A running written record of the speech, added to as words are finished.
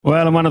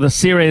Well, and one of the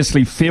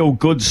seriously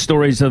feel-good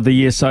stories of the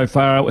year so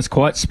far, it was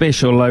quite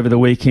special over the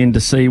weekend to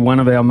see one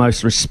of our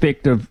most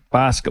respected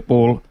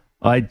basketball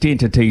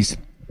identities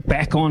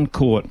back on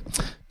court.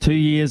 2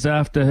 years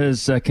after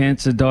his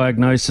cancer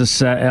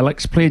diagnosis,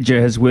 Alex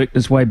Pledger has worked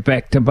his way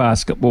back to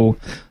basketball,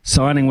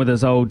 signing with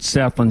his old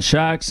Southland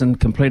Sharks and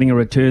completing a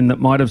return that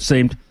might have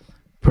seemed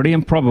pretty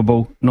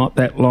improbable not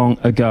that long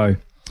ago.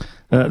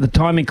 The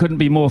timing couldn't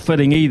be more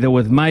fitting either,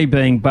 with May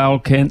being Bowel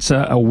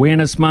Cancer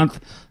Awareness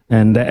Month,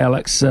 and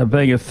Alex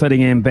being a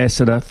fitting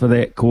ambassador for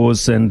that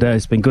cause, and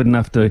he's been good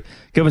enough to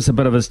give us a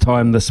bit of his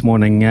time this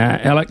morning.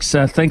 Alex,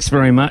 thanks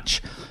very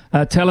much.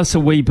 Tell us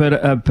a wee bit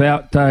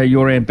about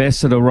your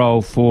ambassador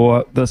role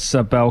for this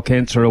Bowel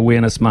Cancer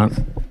Awareness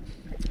Month.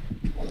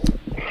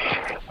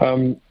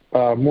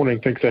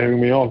 Morning, thanks for having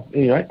me on.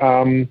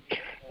 Anyway,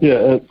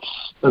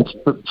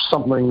 it's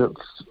something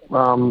that's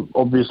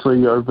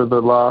obviously over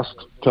the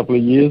last couple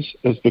of years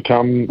has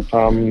become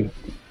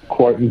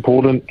quite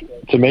important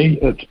to me.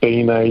 It's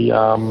been it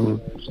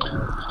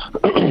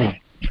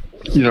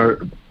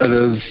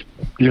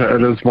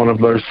is one of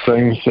those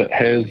things that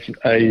has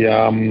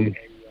a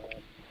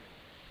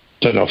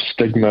don't know if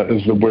stigma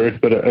is the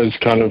word, but it is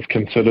kind of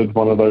considered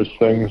one of those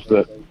things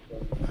that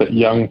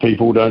young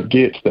people don't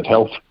get, that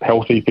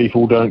healthy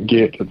people don't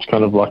get. It's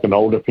kind of like an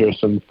older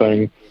person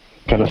thing,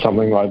 kind of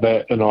something like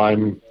that. And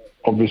I'm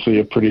obviously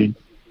a pretty,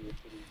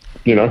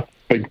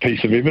 big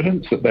piece of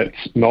evidence that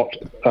that's not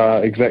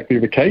exactly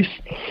the case.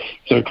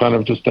 So kind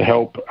of just to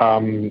help,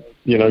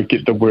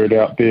 get the word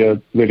out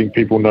there, letting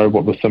people know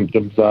what the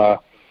symptoms are.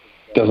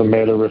 Doesn't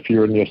matter if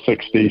you're in your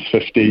 60s,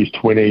 50s,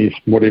 20s,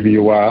 whatever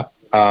you are.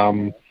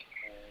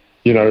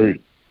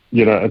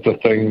 It's a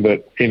thing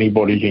that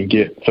anybody can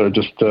get. So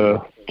just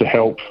to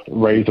help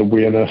raise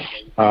awareness,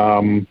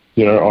 that's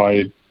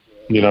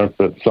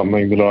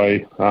something that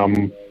I,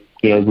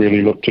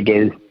 really look to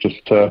do,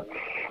 just to,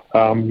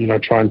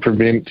 try and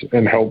prevent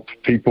and help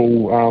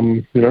people,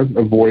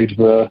 avoid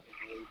the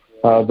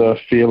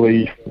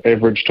fairly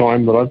average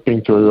time that I've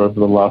been through over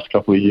the last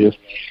couple of years.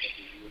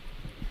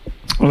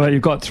 Well,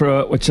 you've got through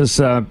it, which is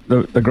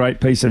the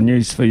great piece of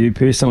news for you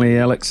personally,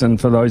 Alex,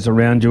 and for those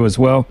around you as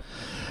well.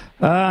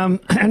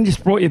 And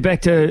just brought you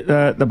back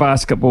to the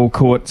basketball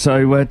court.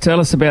 So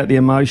tell us about the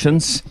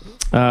emotions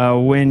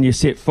when you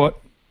set foot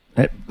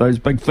at those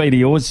big feet of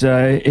yours,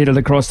 headed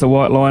across the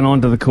white line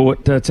onto the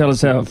court. Tell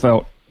us how it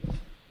felt.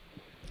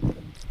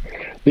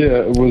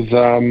 Yeah, it was,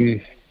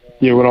 when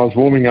I was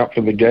warming up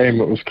for the game,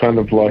 it was kind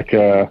of like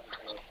a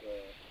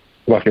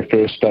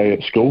first day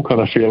at school kind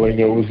of feeling.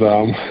 It was,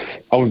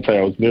 I wouldn't say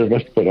I was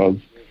nervous, but I was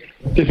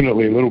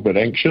definitely a little bit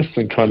anxious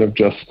and kind of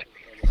just,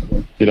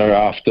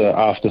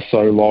 after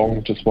so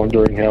long, just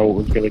wondering how it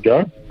was going to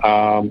go.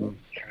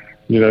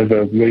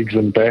 The legs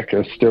and back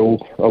are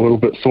still a little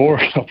bit sore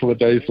a couple of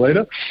days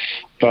later.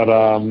 But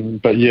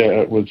yeah,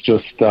 it was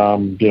just,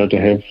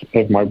 to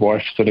have my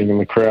wife sitting in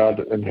the crowd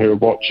and her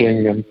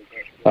watching and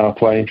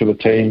playing for the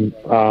team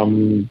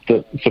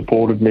that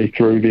supported me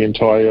through the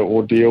entire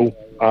ordeal.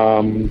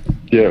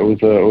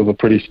 It was a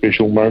pretty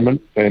special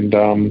moment. And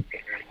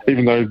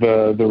even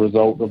though the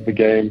result of the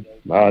game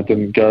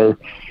didn't go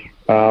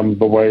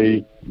the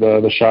way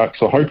the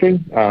Sharks are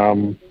hoping,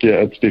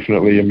 it's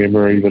definitely a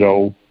memory that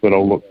I'll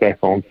look back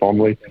on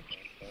fondly.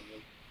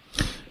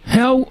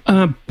 How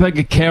big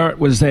a carrot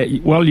was that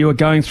while you were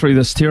going through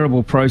this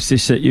terrible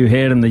process that you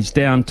had and these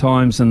down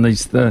times and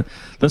this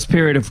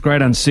period of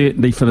great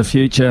uncertainty for the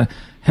future?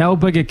 How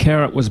big a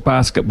carrot was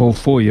basketball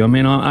for you? I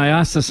mean, I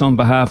ask this on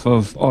behalf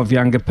of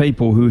younger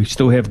people who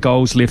still have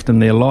goals left in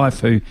their life,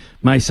 who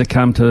may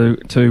succumb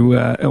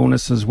to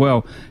illness as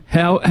well.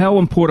 How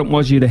important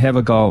was you to have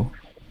a goal?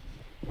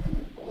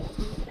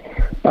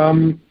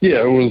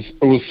 It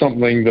was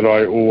something that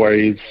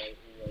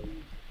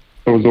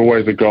it was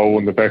always a goal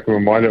in the back of my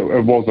mind.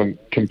 It wasn't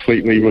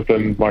completely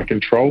within my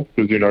control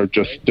because,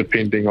 just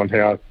depending on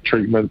how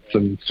treatments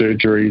and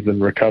surgeries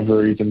and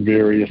recoveries and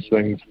various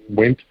things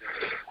went.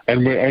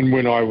 And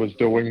when I was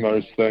doing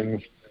those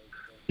things,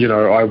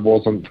 I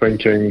wasn't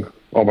thinking,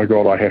 oh my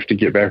God, I have to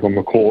get back on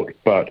the court.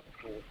 But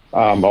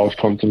I was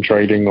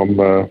concentrating on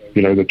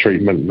the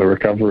treatment and the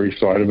recovery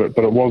side of it.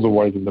 But it was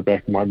always in the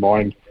back of my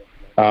mind.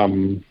 I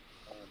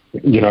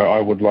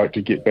would like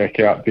to get back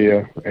out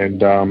there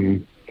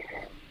and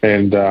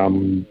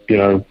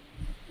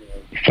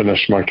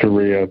finish my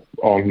career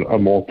on a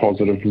more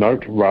positive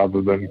note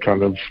rather than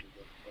kind of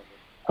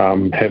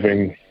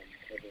having,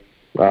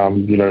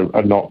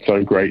 a not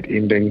so great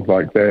ending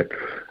like that.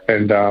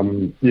 And,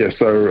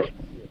 so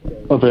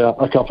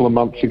about a couple of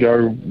months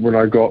ago when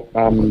I got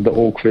the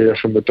all clear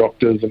from the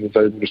doctors and was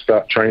able to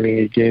start training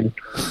again,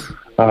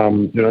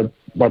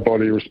 my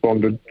body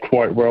responded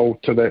quite well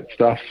to that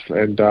stuff.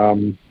 And,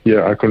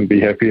 I couldn't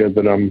be happier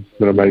that I'm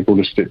able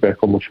to step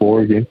back on the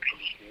floor again.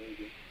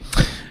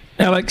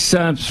 Alex,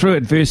 through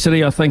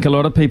adversity, I think a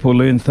lot of people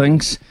learn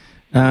things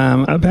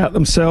about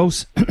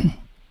themselves.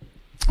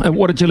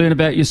 What did you learn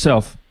about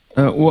yourself?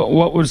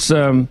 What was,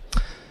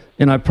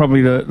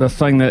 probably the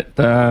thing that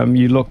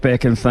you look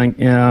back and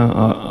think,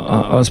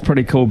 I was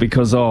pretty cool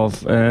because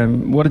of.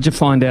 What did you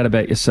find out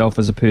about yourself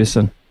as a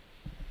person?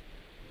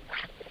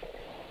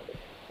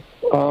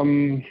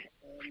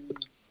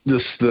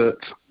 Just that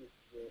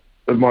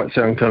it might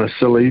sound kind of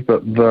silly,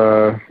 but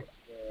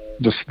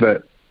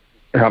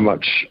how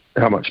much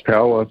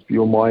power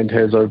your mind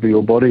has over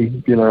your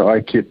body. I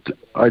kept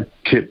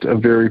a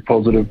very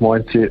positive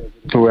mindset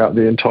throughout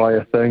the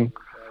entire thing.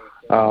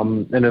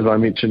 And as I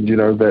mentioned,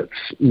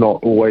 that's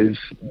not always,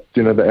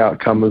 the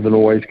outcome isn't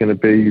always going to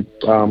be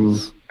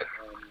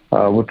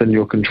within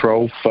your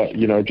control. But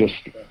just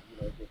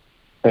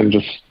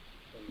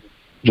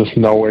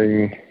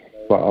knowing.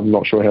 I'm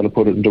not sure how to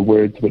put it into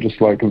words, but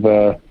just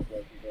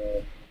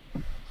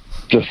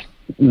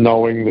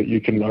knowing that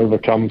you can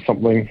overcome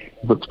something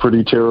that's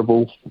pretty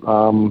terrible.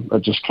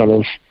 It just kind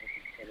of,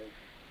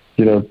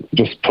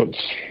 just puts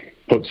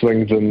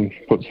things in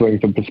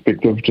perspective.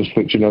 Just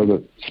that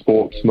that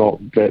sport's not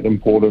that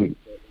important.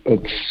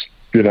 It's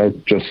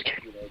just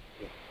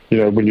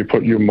when you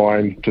put your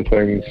mind to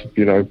things,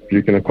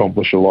 you can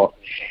accomplish a lot.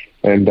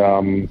 And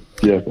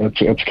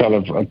it's kind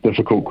of a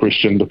difficult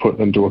question to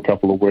put into a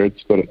couple of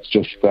words, but it's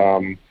just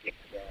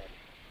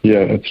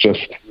it's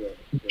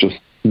just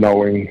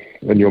knowing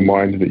in your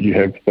mind that you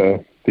have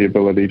the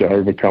ability to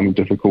overcome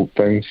difficult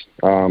things.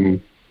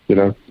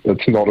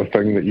 It's not a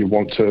thing that you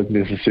want to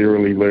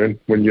necessarily learn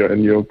when you're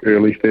in your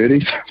early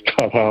 30s,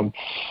 but or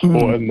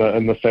in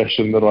the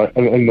fashion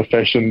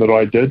that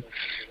I did.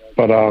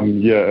 But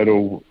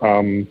it'll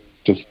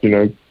just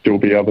there'll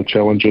be other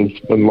challenges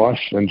in life,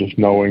 and just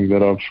knowing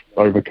that I've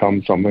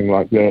overcome something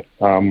like that,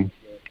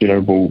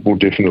 will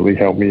definitely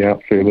help me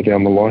out further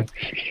down the line.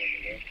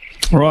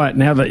 Right,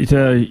 now that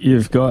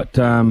you've got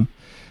the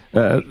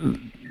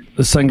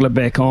singlet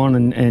back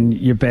on and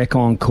you're back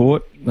on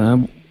court,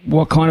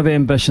 what kind of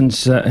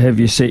ambitions have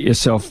you set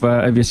yourself?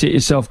 Have you set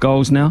yourself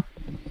goals now?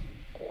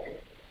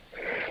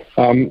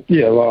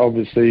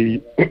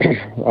 Obviously,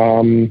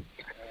 I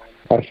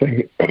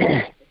think.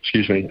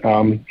 Excuse me.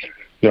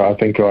 I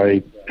think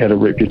I had a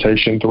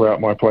reputation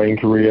throughout my playing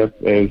career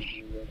as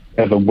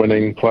a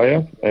winning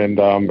player, and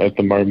at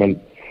the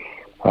moment,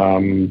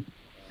 in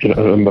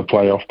the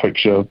playoff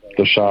picture,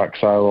 the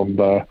Sharks are on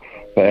the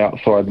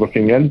outside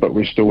looking in, but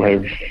we still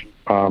have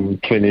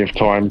plenty of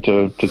time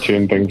to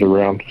turn things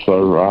around.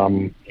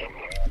 So,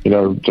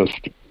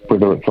 just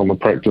whether it's on the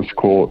practice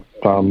court,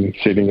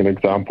 setting an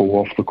example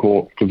off the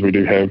court, because we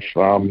do have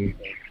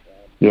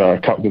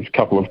there's a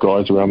couple of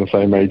guys around the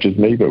same age as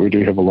me, but we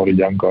do have a lot of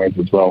young guys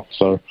as well.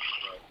 So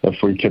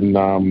if we can,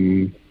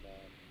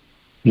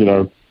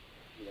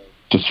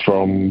 just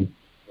from,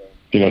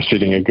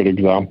 setting a good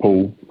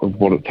example of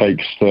what it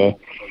takes to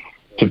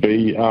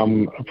be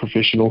a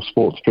professional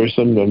sports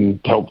person and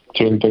help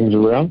turn things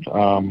around,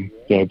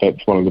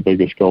 that's one of the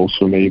biggest goals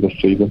for me this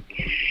season.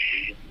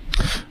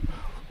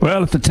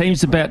 Well, if the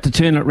team's about to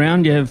turn it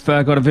around, you've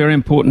got a very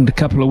important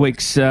couple of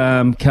weeks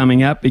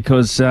coming up,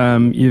 because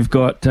you've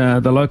got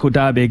the local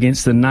derby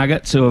against the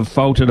Nuggets, who have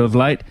faltered of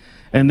late,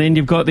 and then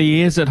you've got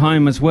the Airs at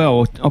home as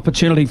well.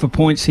 Opportunity for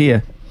points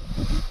here.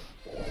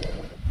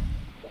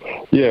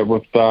 Yeah,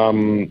 with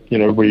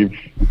we've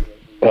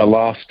our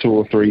last 2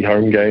 or 3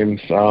 home games,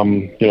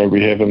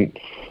 we haven't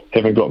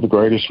got the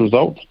greatest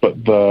results, but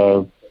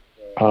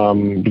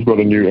we've got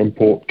a new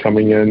import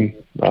coming in.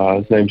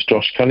 His name's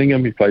Josh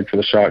Cunningham. He played for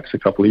the Sharks a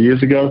couple of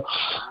years ago.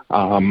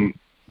 So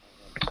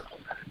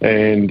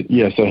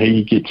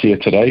he gets here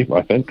today,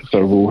 I think.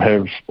 So we'll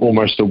have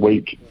almost a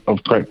week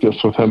of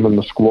practice with him in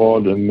the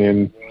squad, and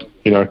then,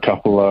 a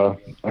couple of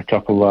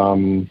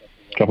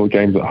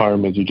games at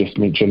home, as you just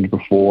mentioned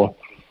before.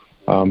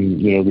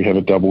 We have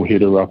a double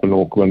header up in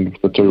Auckland,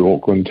 the 2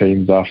 Auckland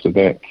teams after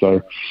that.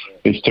 So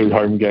these 2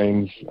 home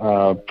games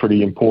are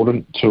pretty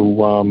important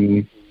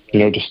to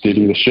to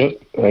steady the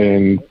ship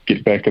and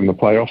get back in the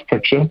playoff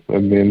picture,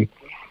 and then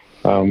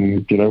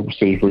we'll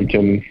see if we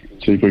can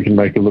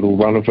make a little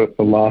run of it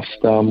the last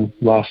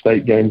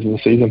 8 games of the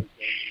season.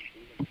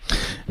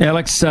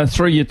 Alex,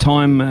 through your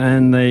time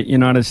in the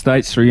United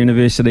States, through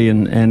university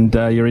and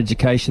your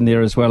education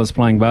there, as well as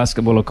playing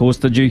basketball, of course,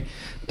 did you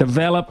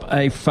develop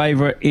a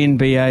favourite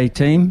NBA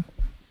team?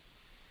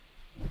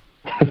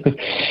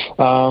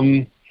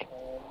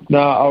 No,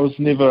 I was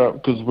never,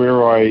 because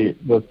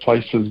the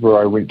places where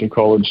I went to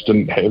college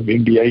didn't have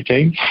NBA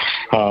teams.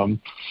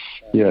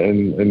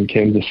 In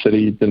Kansas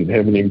City didn't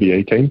have an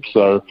NBA team,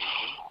 so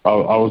I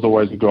was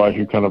always a guy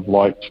who kind of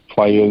liked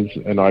players,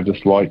 and I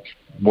just liked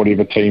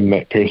whatever team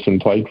that person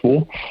played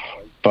for.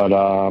 But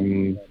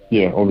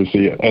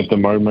obviously at the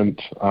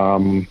moment,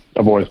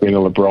 I've always been a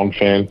LeBron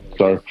fan,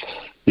 so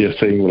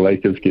seeing the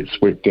Lakers get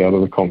swept out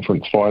of the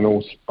conference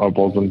finals, I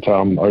wasn't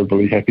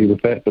overly happy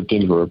with that, but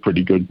Denver are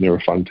pretty good and they're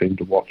a fun team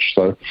to watch.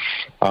 So,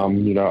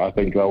 I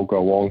think they'll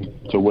go on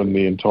to win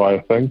the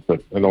entire thing.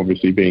 And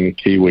obviously being a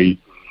Kiwi,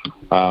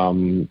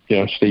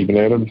 Steven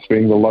Adams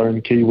being the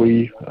lone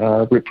Kiwi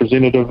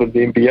representative of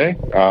the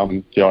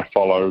NBA, I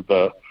follow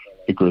the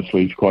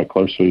Grizzlies quite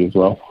closely as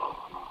well.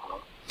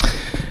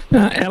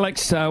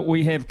 Alex,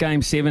 we have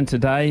Game 7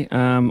 today,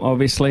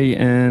 obviously,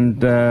 and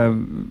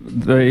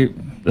the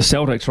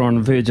Celtics are on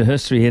the verge of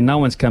history here. No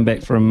one's come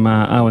back from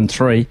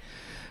 0-3.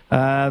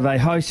 They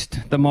host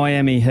the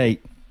Miami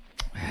Heat.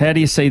 How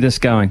do you see this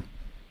going?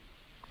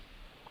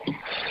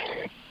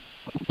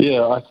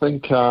 Yeah, I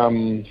think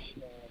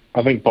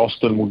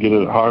Boston will get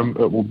it at home.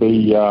 It will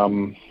be,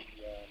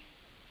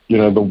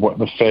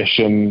 the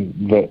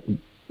fashion that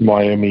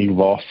Miami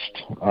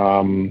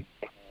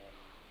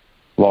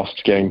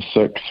lost Game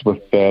 6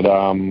 with that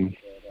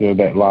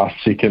that last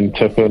second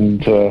tip in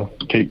to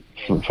keep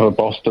for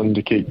Boston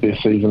to keep their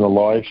season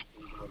alive.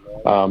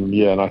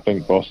 And I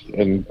think Boston,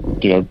 and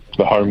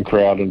the home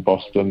crowd in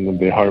Boston and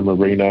their home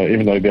arena,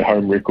 even though their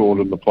home record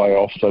in the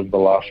playoffs over the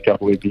last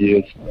couple of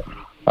years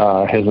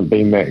hasn't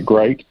been that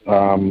great.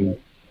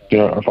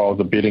 If I was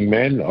a betting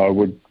man, I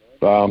would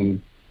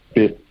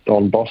bet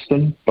on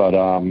Boston, but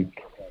at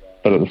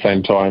the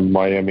same time,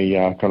 Miami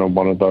are kind of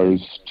one of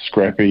those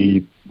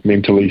scrappy,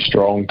 mentally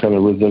strong, kind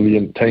of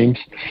resilient teams.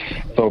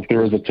 So if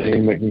there is a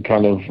team that can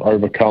kind of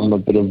overcome a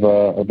bit of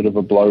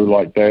a blow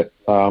like that,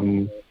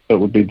 it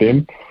would be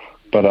them.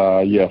 But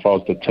if I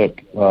was to tip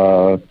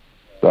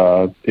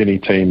any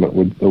team, it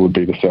would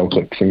be the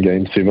Celtics in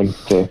Game 7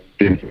 to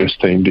be the first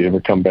team to ever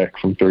come back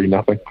from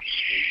 3-0.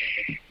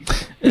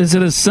 Is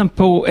it as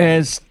simple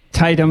as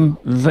Tatum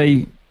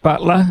v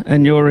Butler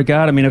in your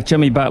regard? I mean, if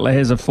Jimmy Butler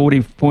has a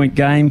 40-point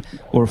game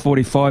or a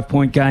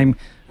 45-point game,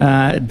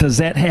 does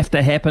that have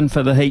to happen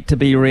for the Heat to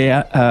be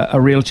a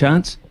real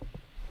chance?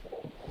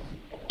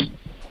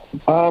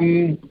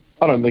 I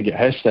don't think it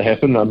has to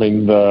happen. I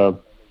mean, the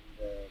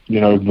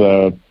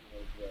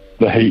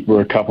Heat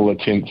were a couple of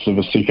tenths of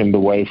a second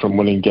away from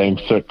winning Game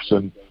 6,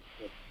 and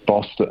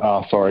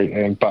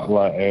and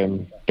Butler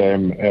and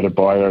Bam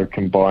Adebayo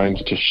combined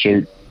to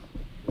shoot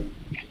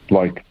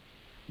I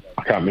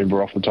can't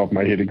remember off the top of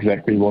my head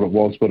exactly what it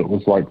was, but it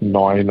was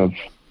 9 of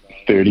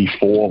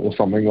 34 or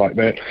something like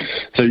that.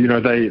 So,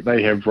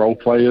 they have role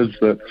players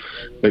that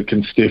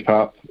can step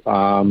up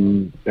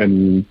and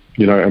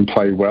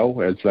play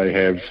well, as they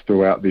have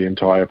throughout the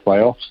entire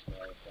playoffs.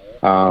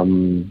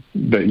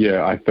 But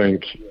yeah, I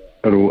think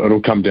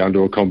it'll come down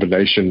to a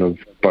combination of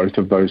both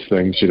of those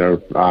things,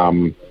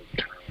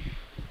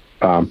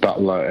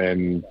 Butler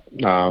and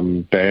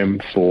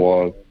Bam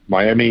for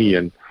Miami,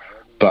 and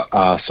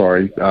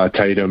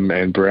Tatum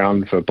and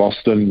Brown for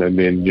Boston, and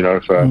then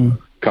for a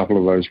couple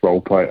of those role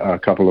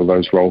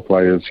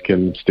players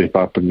can step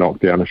up and knock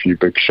down a few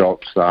big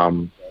shots. I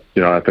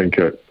think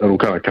it'll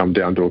kind of come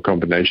down to a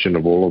combination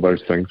of all of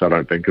those things. I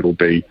don't think it'll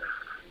be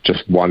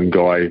just one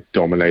guy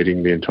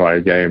dominating the entire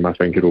game. I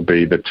think it'll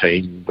be the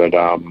team that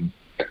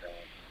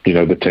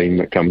the team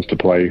that comes to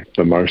play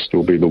the most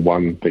will be the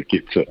one that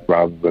gets it,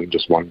 rather than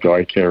just one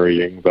guy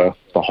carrying the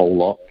whole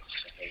lot.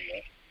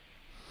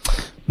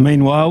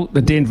 Meanwhile,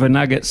 the Denver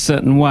Nuggets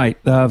sit and wait.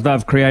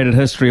 They've created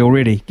history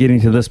already, getting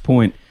to this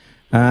point.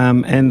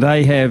 And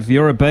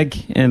you're a big,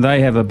 and they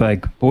have a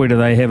big. Boy, do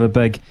they have a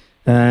big.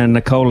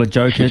 Nikola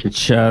Jokic,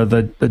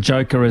 the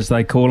Joker as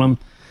they call him.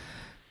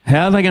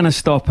 How are they going to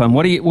stop him?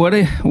 What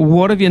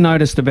have you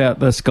noticed about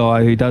this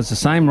guy who does the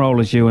same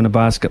role as you in a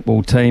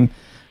basketball team?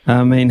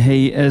 I mean,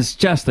 he is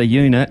just a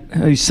unit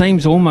who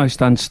seems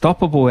almost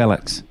unstoppable,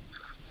 Alex.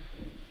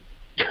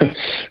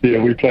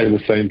 Yeah, we play the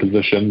same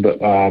position,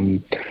 but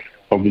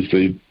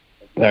obviously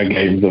our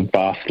games are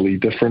vastly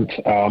different.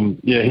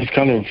 He's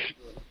kind of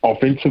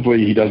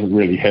offensively, he doesn't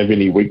really have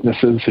any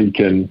weaknesses. He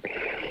can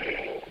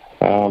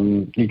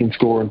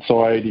score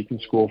inside, he can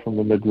score from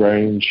the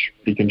mid-range,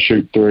 he can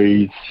shoot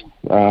threes,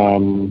 he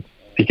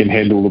can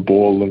handle the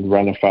ball and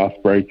run a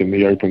fast break in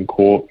the open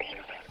court.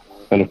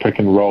 In a pick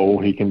and roll,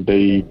 he can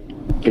be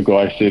the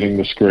guy setting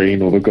the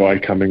screen or the guy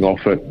coming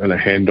off it in a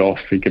handoff.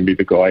 He can be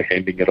the guy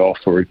handing it off,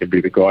 or he can be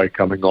the guy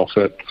coming off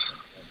it.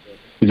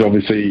 He's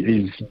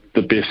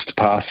the best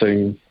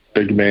passing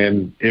big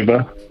man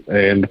ever,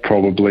 and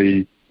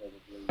probably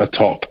a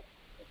top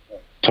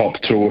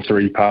 2 or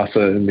 3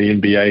 passer in the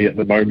NBA at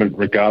the moment,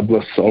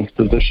 regardless of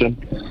position.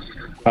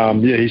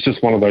 He's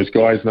just one of those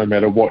guys. No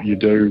matter what you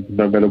do,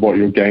 no matter what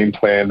your game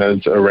plan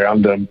is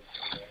around him,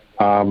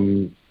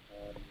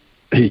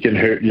 he can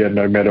hurt you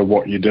no matter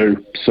what you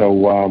do.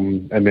 So,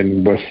 and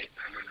then with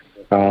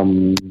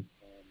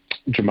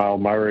Jamal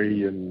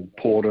Murray and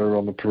Porter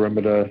on the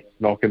perimeter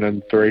knocking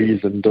in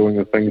threes and doing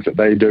the things that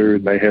they do,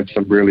 and they have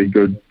some really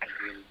good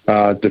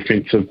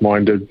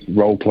defensive-minded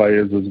role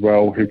players as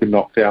well who can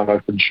knock down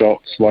open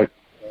shots, like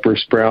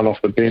Bruce Brown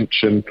off the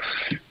bench and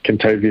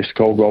Kentavious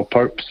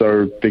Caldwell-Pope.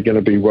 So they're going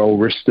to be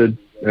well-rested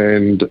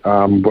and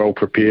well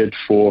prepared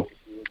for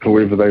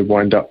whoever they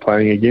wind up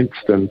playing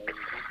against. And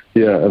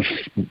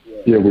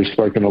we've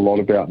spoken a lot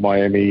about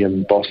Miami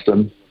and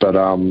Boston, but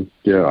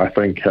I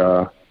think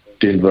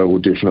Denver will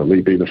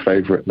definitely be the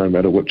favourite no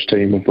matter which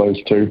team of those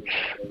two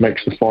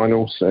makes the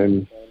finals.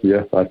 And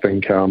I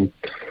think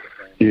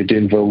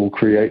Denver will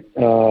create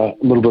a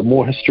little bit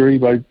more history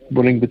by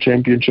winning the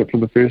championship for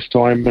the first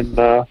time in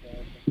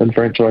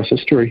franchise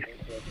history.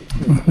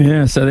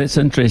 Yeah, so that's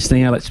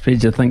interesting. Alex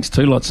Pedger thinks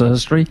 2 lots of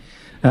history.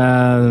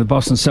 the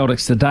Boston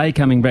Celtics today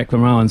coming back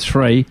from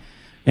 0-3,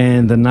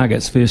 and the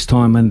Nuggets first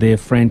time in their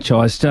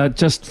franchise.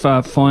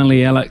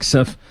 Finally, Alex,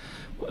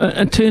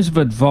 in terms of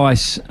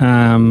advice,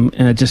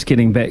 just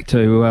getting back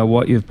to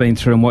what you've been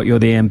through and what you're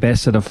the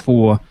ambassador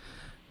for,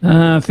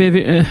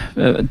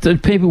 do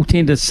people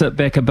tend to sit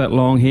back a bit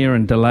long here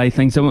and delay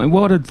things? I mean,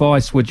 what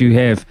advice would you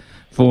have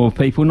for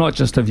people, not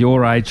just of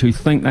your age, who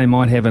think they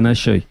might have an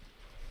issue?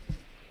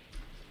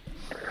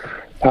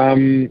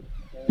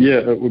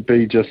 It would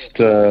be just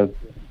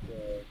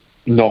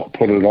not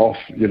put it off.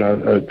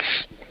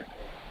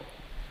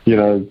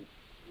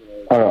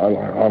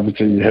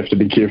 Obviously you have to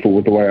be careful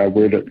with the way I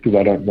word it because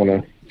I don't want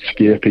to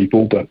scare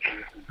people, but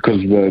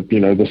because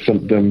the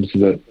symptoms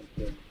that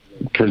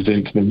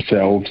present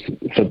themselves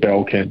for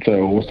bowel cancer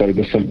are also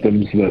the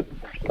symptoms that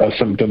are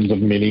symptoms of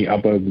many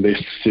other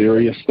less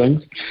serious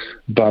things.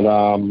 But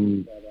I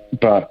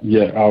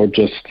would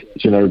just,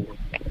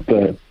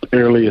 the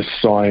earliest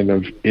sign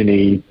of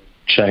any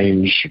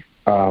change,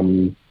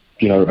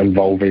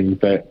 involving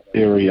that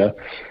area,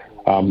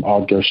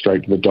 I'll go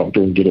straight to the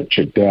doctor and get it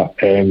checked out.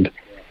 And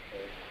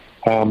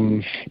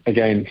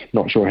again,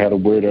 not sure how to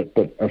word it,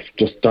 but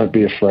just don't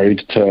be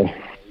afraid to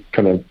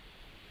kind of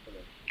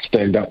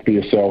stand up for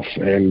yourself.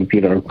 And,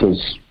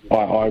 because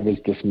I was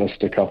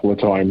dismissed a couple of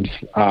times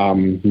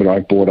when I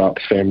brought up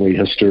family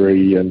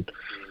history and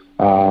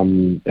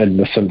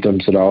the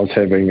symptoms that I was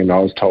having, and I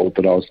was told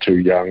that I was too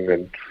young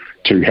and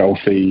too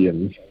healthy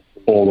and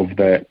all of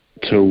that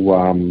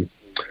to,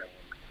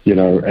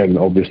 and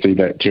obviously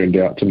that turned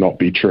out to not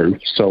be true.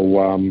 So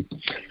I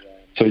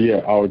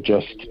would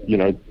just,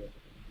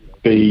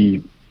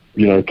 be,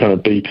 kind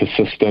of be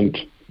persistent.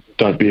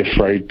 Don't be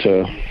afraid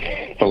to,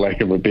 for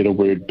lack of a better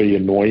word, be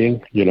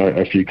annoying.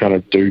 If you kind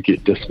of do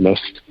get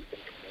dismissed,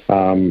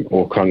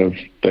 or kind of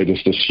they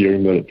just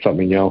assume that it's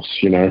something else,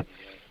 go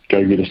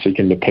get a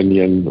second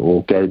opinion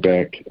or go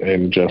back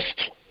and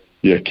just,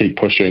 keep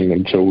pushing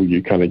until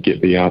you kind of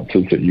get the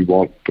answers that you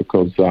want,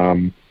 because,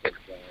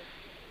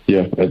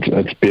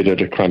 it's better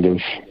to kind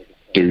of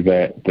do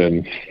that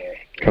than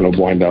kind of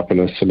wind up in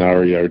a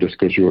scenario just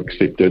because you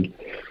accepted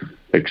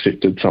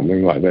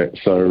something like that.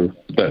 So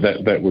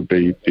that would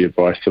be the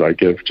advice that I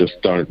give.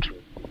 Just don't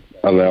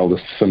allow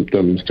the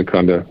symptoms to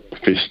kind of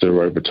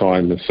fester over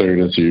time. As soon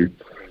as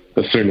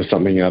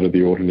something out of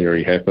the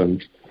ordinary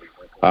happens,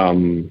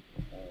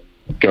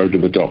 go to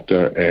the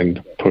doctor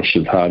and push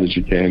as hard as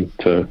you can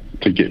to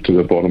get to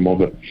the bottom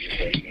of it.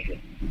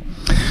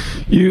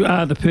 You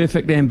are the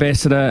perfect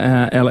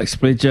ambassador, Alex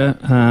Bledger.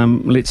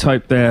 Let's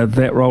hope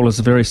that role is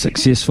very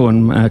successful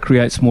and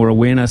creates more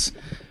awareness.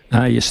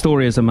 Your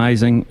story is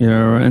amazing.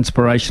 You're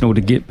inspirational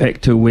to get back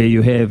to where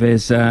you have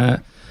as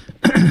an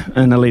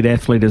elite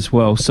athlete as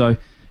well. So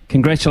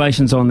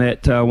congratulations on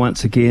that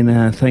once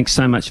again. Thanks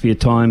so much for your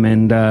time,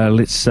 and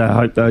let's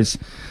hope those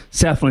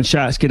Southland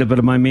Sharks get a bit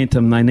of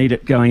momentum. They need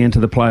it going into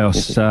the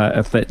playoffs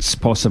if that's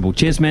possible.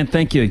 Cheers, man.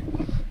 Thank you.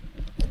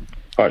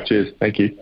 All right, cheers. Thank you.